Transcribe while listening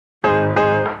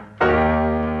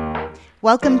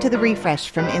Welcome to The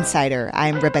Refresh from Insider.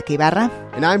 I'm Rebecca Ibarra.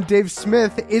 And I'm Dave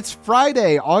Smith. It's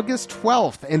Friday, August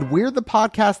 12th, and we're the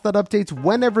podcast that updates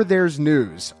whenever there's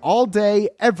news, all day,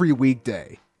 every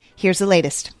weekday. Here's the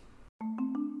latest.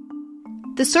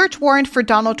 The search warrant for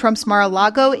Donald Trump's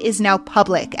Mar-a-Lago is now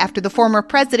public after the former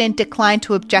president declined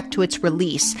to object to its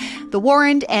release. The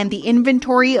warrant and the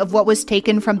inventory of what was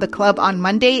taken from the club on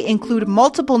Monday include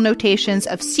multiple notations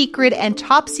of secret and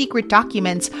top-secret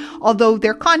documents, although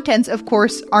their contents, of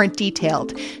course, aren't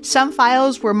detailed. Some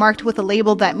files were marked with a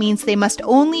label that means they must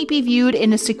only be viewed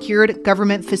in a secured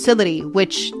government facility,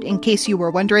 which, in case you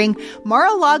were wondering,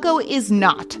 Mar-a-Lago is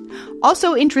not.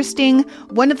 Also interesting,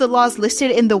 one of the laws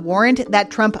listed in the warrant that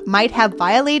Trump might have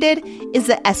violated is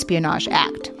the Espionage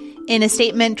Act. In a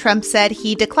statement, Trump said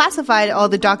he declassified all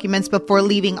the documents before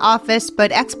leaving office,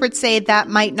 but experts say that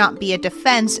might not be a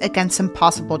defense against some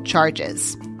possible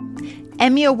charges.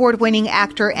 Emmy Award-winning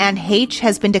actor Anne Heche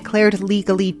has been declared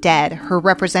legally dead, her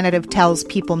representative tells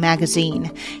People magazine.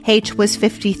 Heche was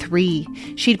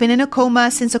 53. She'd been in a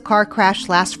coma since a car crash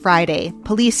last Friday.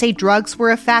 Police say drugs were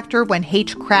a factor when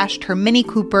Heche crashed her Mini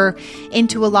Cooper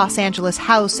into a Los Angeles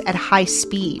house at high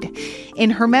speed. In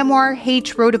her memoir,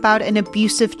 Heche wrote about an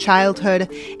abusive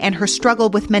childhood and her struggle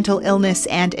with mental illness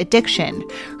and addiction.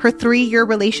 Her 3-year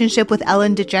relationship with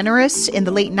Ellen DeGeneres in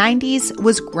the late 90s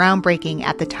was groundbreaking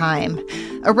at the time.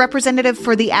 A representative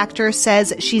for the actor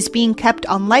says she's being kept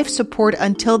on life support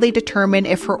until they determine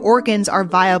if her organs are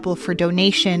viable for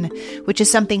donation, which is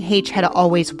something Heche had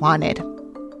always wanted.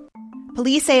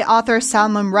 Police say author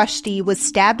Salman Rushdie was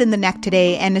stabbed in the neck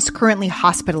today and is currently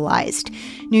hospitalized.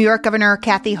 New York Governor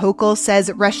Kathy Hochul says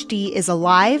Rushdie is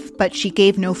alive, but she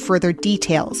gave no further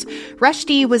details.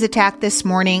 Rushdie was attacked this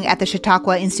morning at the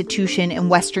Chautauqua Institution in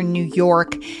western New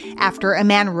York after a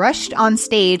man rushed on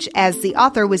stage as the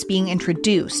author was being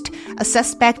introduced. A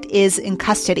suspect is in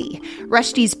custody.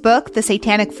 Rushdie's book, The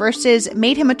Satanic Verses,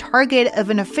 made him a target of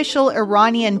an official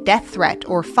Iranian death threat,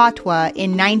 or fatwa,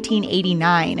 in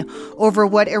 1989. Over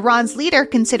what Iran's leader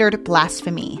considered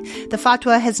blasphemy. The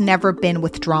fatwa has never been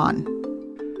withdrawn.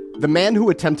 The man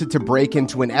who attempted to break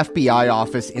into an FBI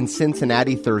office in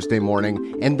Cincinnati Thursday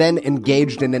morning and then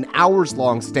engaged in an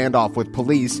hours-long standoff with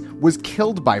police was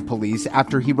killed by police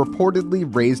after he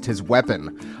reportedly raised his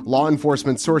weapon. Law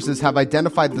enforcement sources have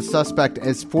identified the suspect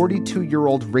as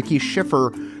 42-year-old Ricky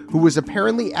Schiffer, who was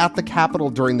apparently at the Capitol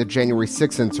during the January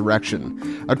 6th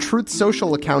insurrection. A Truth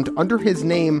Social account under his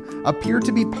name appeared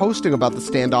to be posting about the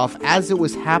standoff as it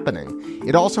was happening.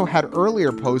 It also had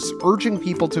earlier posts urging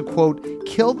people to, quote,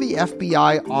 kill the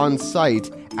FBI on sight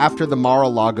after the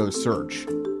Mar-a-Lago search.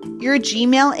 Your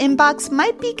Gmail inbox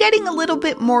might be getting a little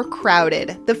bit more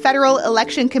crowded. The Federal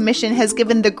Election Commission has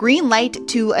given the green light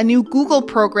to a new Google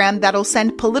program that'll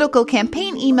send political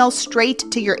campaign emails straight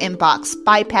to your inbox,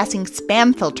 bypassing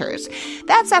spam filters.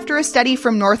 That's after a study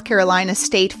from North Carolina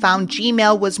State found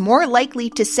Gmail was more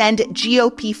likely to send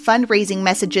GOP fundraising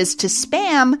messages to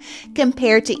spam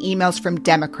compared to emails from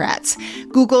Democrats.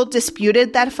 Google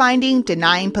disputed that finding,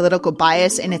 denying political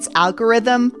bias in its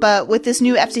algorithm, but with this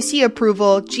new FCC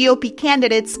approval, GOP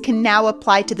candidates can now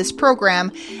apply to this program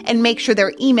and make sure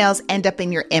their emails end up in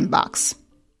your inbox.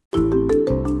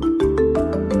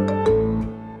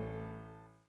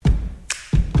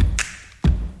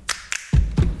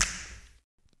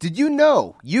 Did you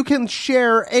know you can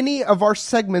share any of our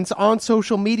segments on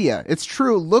social media? It's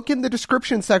true. Look in the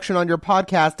description section on your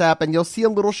podcast app and you'll see a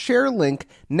little share link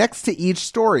next to each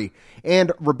story.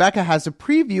 And Rebecca has a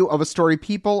preview of a story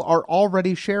people are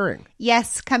already sharing.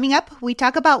 Yes, coming up, we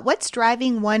talk about what's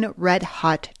driving one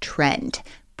red-hot trend: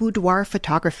 boudoir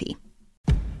photography.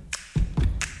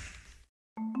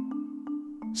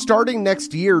 Starting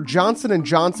next year, Johnson &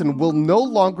 Johnson will no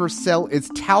longer sell its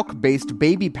talc-based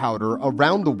baby powder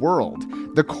around the world.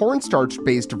 The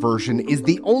cornstarch-based version is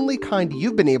the only kind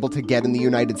you've been able to get in the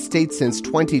United States since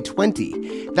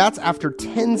 2020. That's after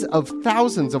tens of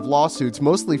thousands of lawsuits,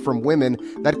 mostly from women,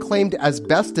 that claimed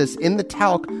asbestos in the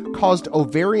talc caused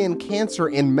ovarian cancer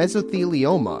and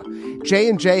mesothelioma.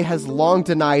 J&J has long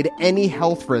denied any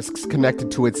health risks connected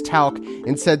to its talc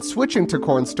and said switching to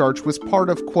cornstarch was part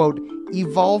of, quote,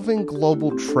 evolving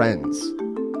global trends.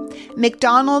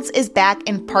 McDonald's is back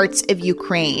in parts of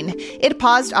Ukraine. It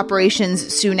paused operations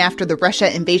soon after the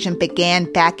Russia invasion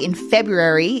began back in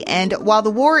February, and while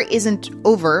the war isn't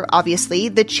over, obviously,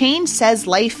 the chain says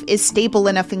life is stable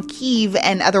enough in Kyiv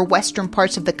and other western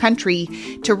parts of the country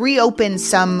to reopen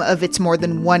some of its more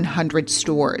than 100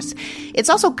 stores. It's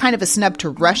also kind of a snub to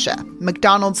Russia.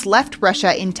 McDonald's left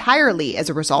Russia entirely as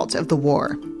a result of the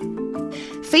war.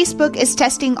 Facebook is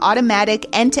testing automatic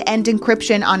end-to-end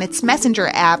encryption on its Messenger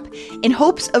app in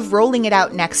hopes of rolling it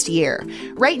out next year.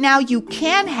 Right now, you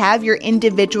can have your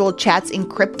individual chats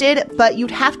encrypted, but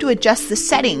you'd have to adjust the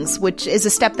settings, which is a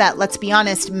step that, let's be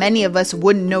honest, many of us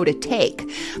wouldn't know to take.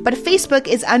 But Facebook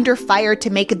is under fire to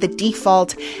make it the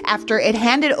default after it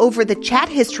handed over the chat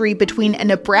history between a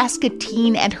Nebraska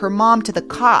teen and her mom to the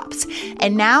cops.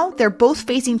 And now they're both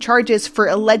facing charges for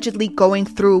allegedly going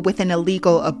through with an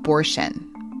illegal abortion.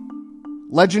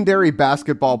 Legendary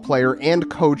basketball player and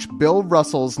coach Bill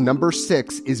Russell's number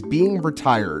 6 is being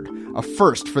retired, a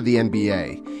first for the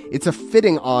NBA. It's a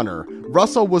fitting honor.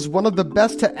 Russell was one of the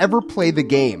best to ever play the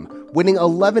game, winning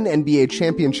 11 NBA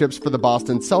championships for the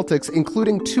Boston Celtics,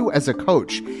 including 2 as a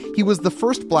coach. He was the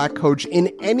first black coach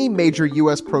in any major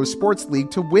U.S. pro sports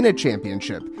league to win a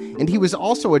championship, and he was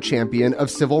also a champion of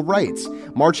civil rights,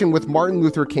 marching with Martin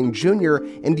Luther King Jr.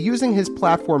 and using his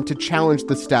platform to challenge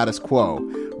the status quo.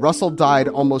 Russell died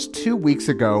almost 2 weeks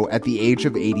ago at the age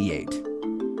of 88.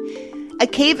 A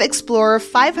cave explorer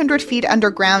 500 feet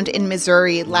underground in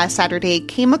Missouri last Saturday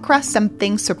came across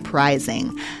something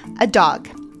surprising. A dog.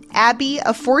 Abby,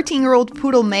 a 14-year-old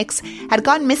poodle mix, had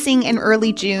gone missing in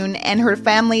early June, and her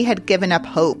family had given up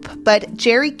hope. But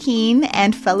Jerry Keene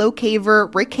and fellow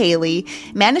caver Rick Haley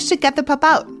managed to get the pup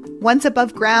out. Once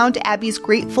above ground, Abby's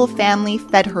grateful family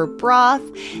fed her broth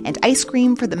and ice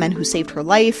cream for the men who saved her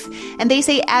life, and they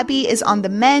say Abby is on the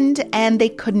mend, and they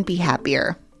couldn't be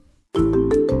happier.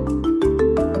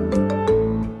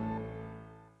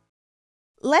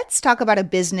 Let's talk about a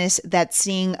business that's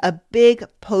seeing a big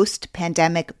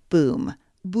post-pandemic boom: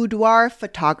 boudoir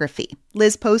photography.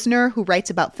 Liz Posner, who writes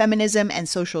about feminism and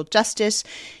social justice,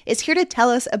 is here to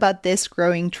tell us about this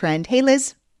growing trend. Hey,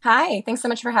 Liz. Hi, thanks so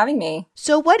much for having me.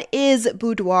 So what is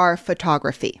boudoir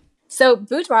photography? So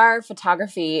boudoir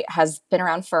photography has been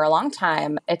around for a long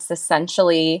time. It's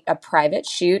essentially a private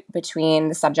shoot between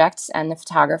the subject and the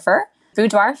photographer.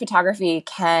 Boudoir photography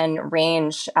can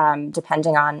range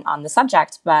depending on the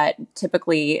subject, but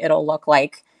typically it'll look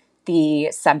like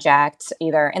the subject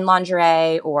either in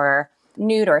lingerie or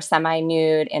nude or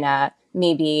semi-nude in a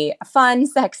maybe a fun,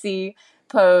 sexy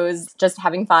pose, just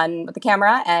having fun with the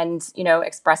camera and,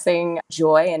 expressing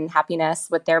joy and happiness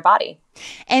with their body.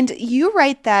 And you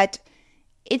write that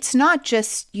it's not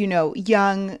just,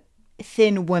 young,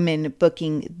 thin women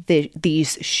booking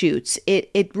these shoots.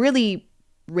 It really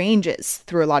ranges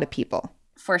through a lot of people.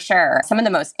 For sure. Some of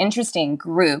the most interesting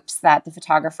groups that the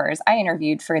photographers I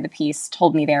interviewed for the piece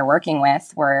told me they're working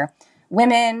with were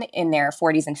women in their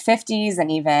 40s and 50s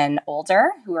and even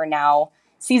older who are now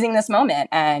seizing this moment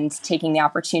and taking the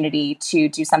opportunity to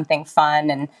do something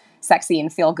fun and sexy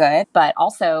and feel good. But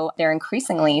also they're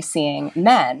increasingly seeing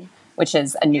men, which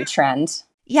is a new trend.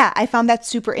 Yeah, I found that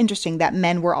super interesting that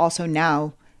men were also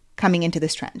now coming into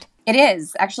this trend. It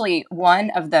is. Actually,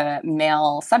 one of the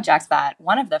male subjects that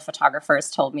one of the photographers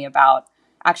told me about,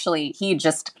 actually, he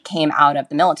just came out of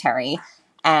the military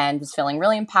and was feeling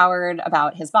really empowered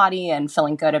about his body and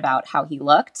feeling good about how he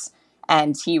looked.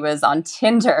 And he was on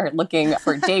Tinder looking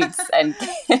for dates and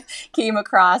came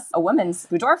across a woman's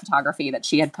boudoir photography that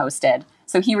she had posted.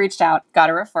 So he reached out, got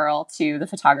a referral to the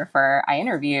photographer I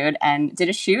interviewed and did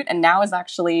a shoot, and now is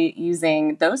actually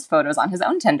using those photos on his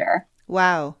own Tinder.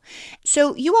 Wow.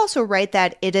 So you also write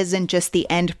that it isn't just the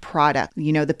end product,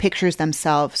 the pictures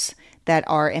themselves that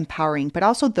are empowering, but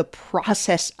also the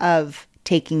process of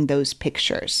taking those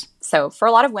pictures. So for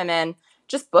a lot of women,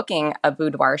 just booking a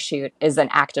boudoir shoot is an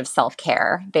act of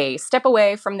self-care. They step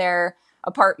away from their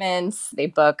apartments, they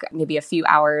book maybe a few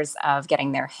hours of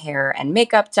getting their hair and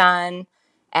makeup done,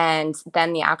 and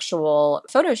then the actual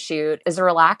photo shoot is a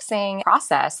relaxing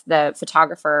process. The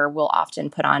photographer will often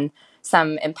put on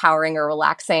some empowering or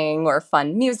relaxing or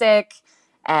fun music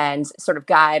and sort of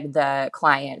guide the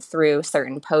client through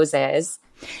certain poses.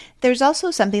 There's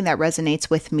also something that resonates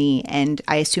with me, and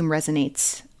I assume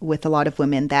resonates with a lot of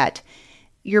women, that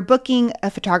you're booking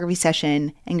a photography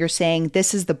session and you're saying,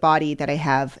 this is the body that I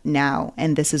have now,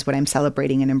 and this is what I'm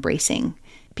celebrating and embracing.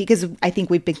 Because I think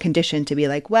we've been conditioned to be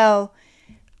like, well,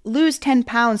 lose 10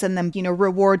 pounds and then,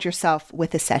 reward yourself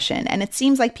with a session. And it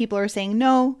seems like people are saying,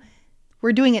 no,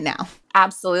 we're doing it now.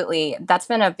 Absolutely. That's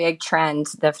been a big trend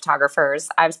the photographers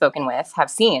I've spoken with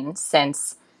have seen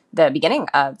since the beginning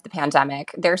of the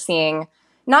pandemic. They're seeing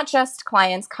not just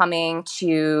clients coming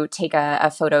to take a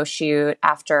photo shoot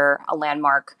after a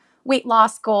landmark weight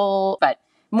loss goal, but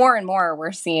more and more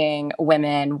we're seeing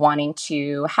women wanting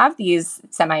to have these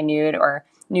semi-nude or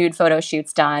nude photo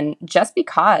shoots done just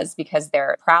because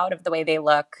they're proud of the way they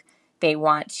look. They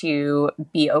want to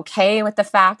be okay with the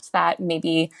fact that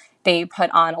maybe they put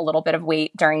on a little bit of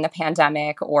weight during the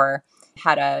pandemic or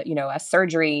had a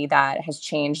surgery that has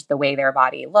changed the way their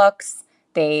body looks.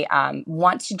 They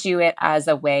want to do it as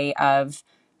a way of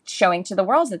showing to the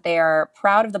world that they are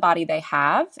proud of the body they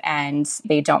have and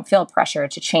they don't feel pressure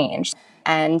to change.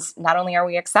 And not only are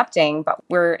we accepting, but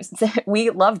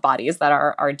we love bodies that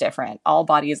are different. All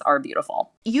bodies are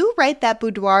beautiful. You write that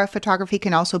boudoir photography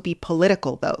can also be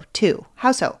political, though, too.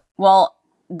 How so? Well,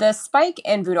 the spike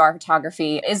in boudoir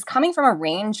photography is coming from a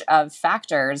range of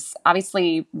factors.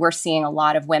 Obviously, we're seeing a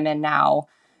lot of women now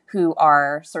who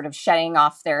are sort of shedding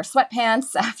off their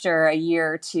sweatpants after a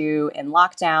year or two in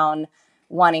lockdown,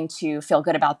 wanting to feel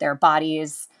good about their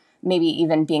bodies, maybe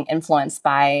even being influenced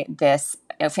by this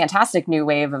fantastic new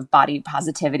wave of body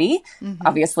positivity. Mm-hmm.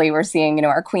 Obviously, we're seeing,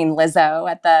 our Queen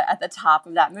Lizzo at the top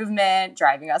of that movement,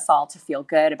 driving us all to feel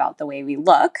good about the way we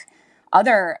look.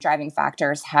 Other driving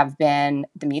factors have been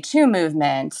the Me Too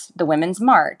movement, the Women's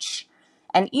March,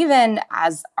 and even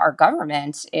as our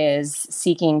government is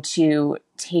seeking to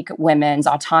take women's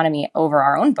autonomy over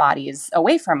our own bodies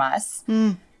away from us,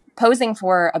 posing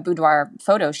for a boudoir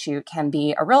photo shoot can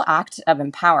be a real act of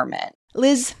empowerment.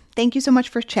 Liz, thank you so much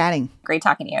for chatting. Great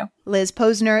talking to you. Liz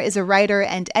Posner is a writer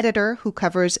and editor who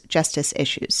covers justice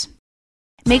issues.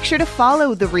 Make sure to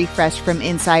follow The Refresh from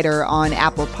Insider on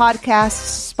Apple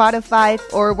Podcasts, Spotify,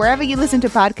 or wherever you listen to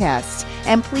podcasts.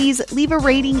 And please leave a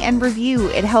rating and review.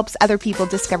 It helps other people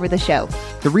discover the show.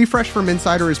 The Refresh from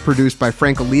Insider is produced by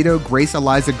Frank Alito, Grace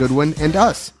Eliza Goodwin, and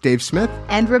us, Dave Smith.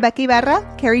 And Rebecca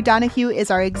Ibarra. Carrie Donahue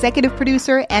is our executive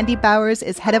producer. Andy Bowers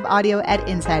is head of audio at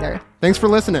Insider. Thanks for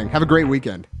listening. Have a great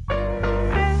weekend.